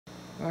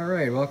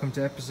Alright, welcome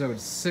to episode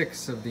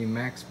 6 of the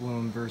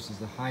MaxBloom versus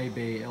the High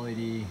Bay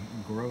LED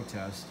grow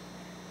test.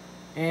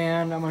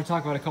 And I'm going to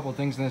talk about a couple of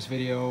things in this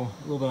video,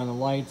 a little bit on the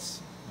lights,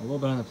 a little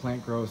bit on the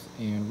plant growth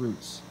and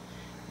roots,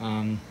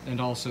 and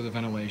also the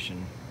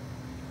ventilation.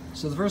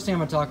 So the first thing I'm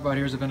going to talk about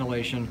here is the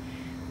ventilation.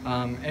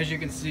 As you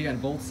can see on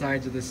both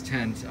sides of this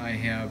tent, I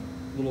have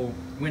little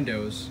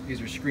windows.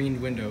 These are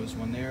screened windows,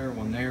 one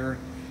there,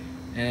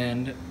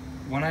 and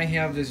when I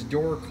have this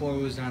door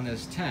closed on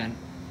this tent,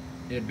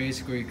 it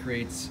basically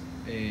creates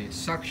a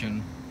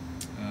suction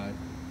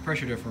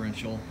pressure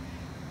differential,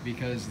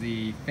 because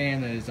the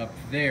fan that is up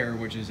there,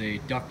 which is a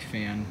duct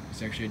fan,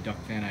 it's actually a duct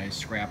fan I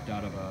scrapped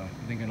out of I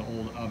think an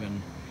old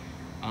oven,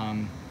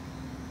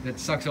 that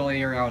sucks all the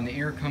air out, and the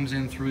air comes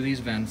in through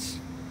these vents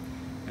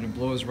and it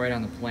blows right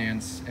on the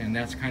plants, and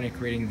that's kind of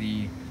creating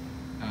the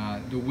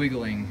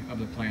wiggling of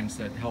the plants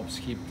that helps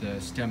keep the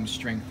stems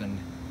strengthened.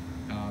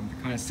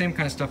 Same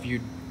kind of stuff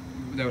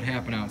that would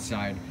happen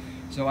outside.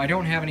 So I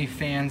don't have any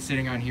fans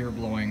sitting on here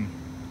blowing,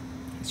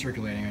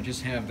 circulating. I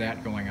just have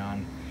that going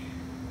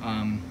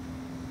on.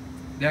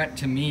 That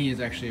to me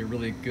is actually a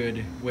really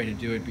good way to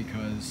do it,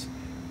 because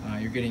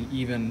you're getting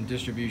even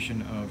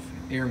distribution of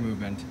air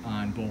movement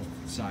on both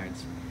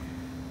sides.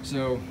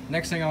 So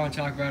next thing I want to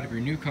talk about, if you're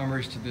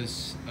newcomers to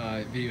this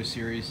video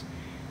series,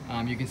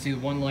 you can see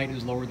one light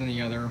is lower than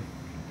the other,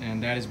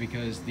 and that is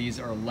because these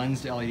are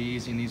lensed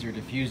LEDs and these are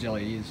diffused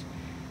LEDs.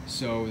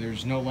 So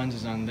there's no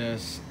lenses on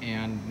this,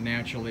 and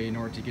naturally, in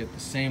order to get the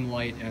same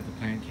light at the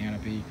plant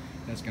canopy,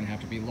 that's going to have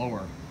to be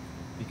lower.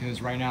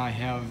 Because right now I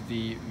have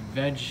the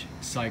veg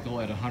cycle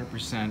at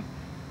 100%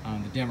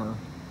 on the dimmer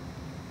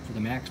for the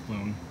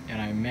MaxBloom,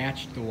 and I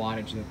matched the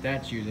wattage that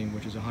that's using,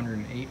 which is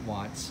 108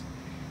 watts.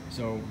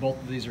 So both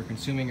of these are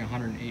consuming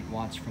 108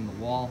 watts from the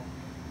wall,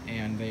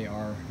 and they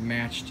are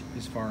matched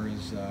as far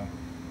as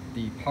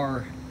the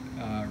par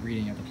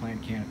reading at the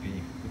plant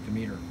canopy with the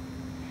meter.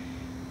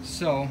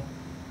 So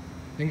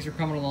things are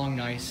coming along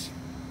nice.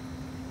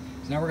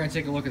 So now we're going to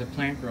take a look at the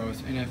plant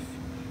growth, and if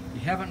you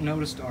haven't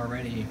noticed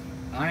already,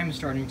 I'm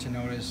starting to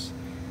notice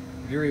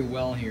very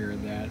well here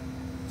that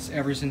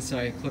ever since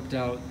I clipped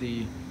out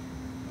the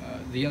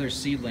other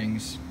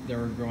seedlings that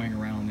were growing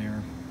around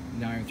there,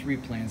 now I have 3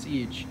 plants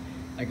each,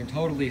 I can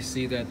totally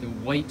see that the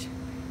white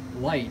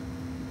light,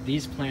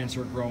 these plants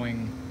are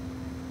growing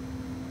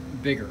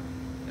bigger.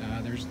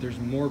 There's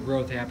more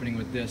growth happening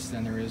with this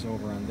than there is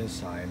over on this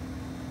side.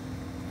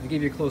 I'll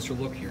give you a closer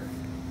look here.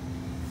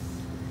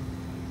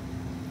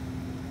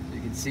 So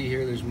you can see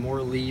here there's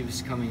more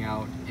leaves coming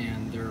out,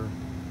 and they're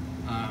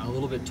a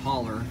little bit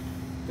taller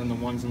than the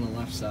ones on the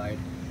left side,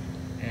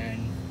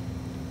 and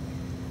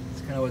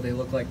it's kind of what they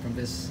look like from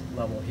this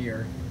level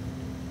here.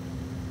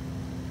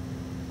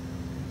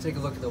 Take a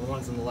look at the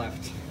ones on the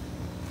left.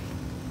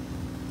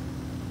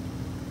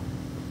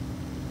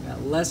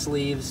 Got less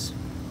leaves,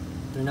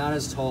 they're not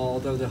as tall,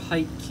 though the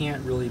height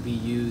can't really be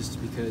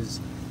used because,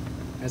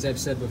 as I've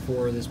said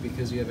before, this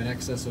because you have an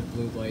excess of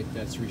blue light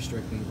that's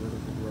restricting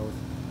vertical growth.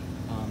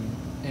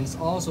 And it's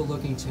also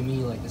looking to me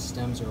like the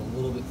stems are a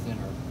little bit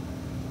thinner.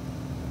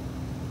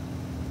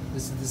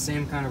 This is the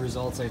same kind of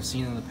results I've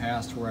seen in the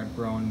past where I've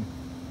grown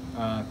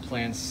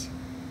plants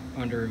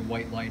under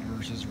white light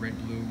versus red,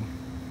 blue,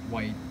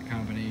 white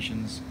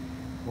combinations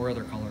or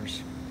other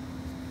colors.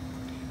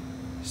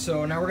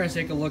 So now we're going to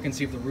take a look and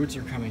see if the roots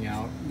are coming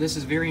out. This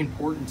is very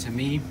important to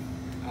me,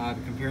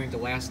 comparing to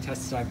last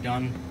tests I've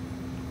done.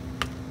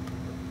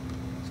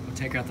 So we'll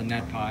take out the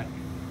net pot,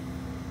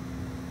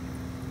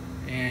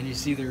 and you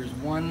see there's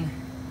one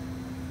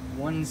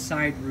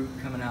side root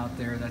coming out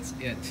there. That's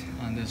it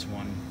on this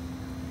one.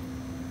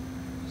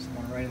 Just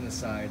one right in the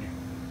side.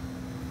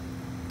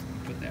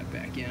 Put that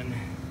back in,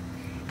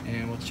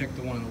 and we'll check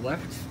the one on the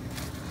left.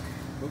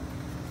 Oop.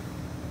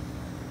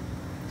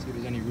 See if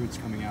there's any roots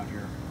coming out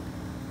here.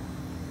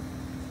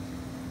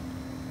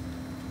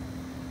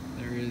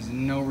 There is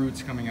no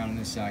roots coming out on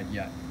this side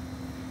yet.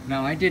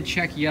 Now I did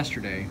check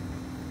yesterday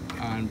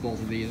on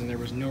both of these, and there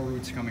was no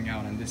roots coming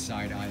out on this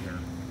side either.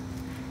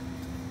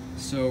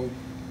 So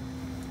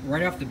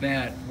right off the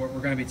bat, what we're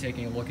going to be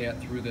taking a look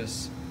at through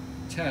this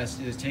test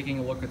is taking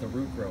a look at the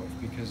root growth,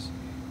 because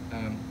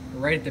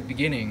right at the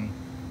beginning,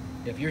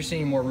 if you're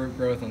seeing more root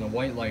growth on the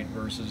white light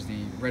versus the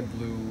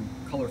red-blue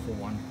colorful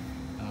one,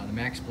 the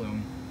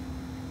MaxBloom,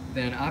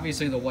 then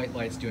obviously the white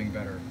light's doing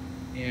better.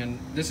 And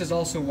this is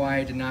also why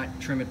I did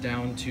not trim it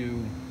down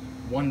to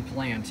 1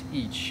 plant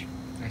each.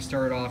 I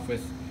started off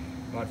with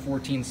about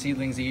 14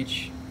 seedlings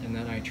each, and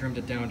then I trimmed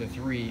it down to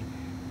 3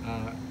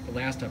 the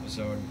last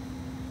episode,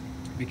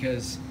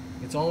 because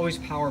it's always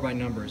power by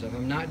numbers. If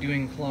I'm not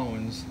doing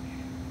clones,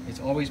 it's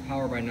always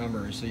power by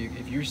numbers. So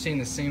if you're seeing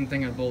the same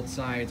thing on both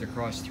sides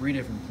across 3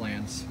 different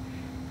plants,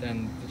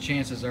 then the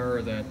chances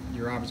are that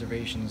your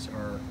observations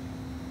are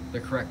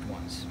the correct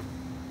ones.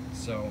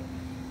 So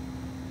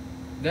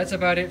that's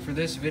about it for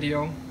this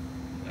video.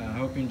 I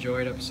hope you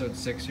enjoyed episode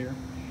 6 here.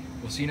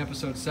 We'll see you in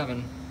episode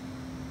 7.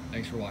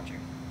 Thanks for watching.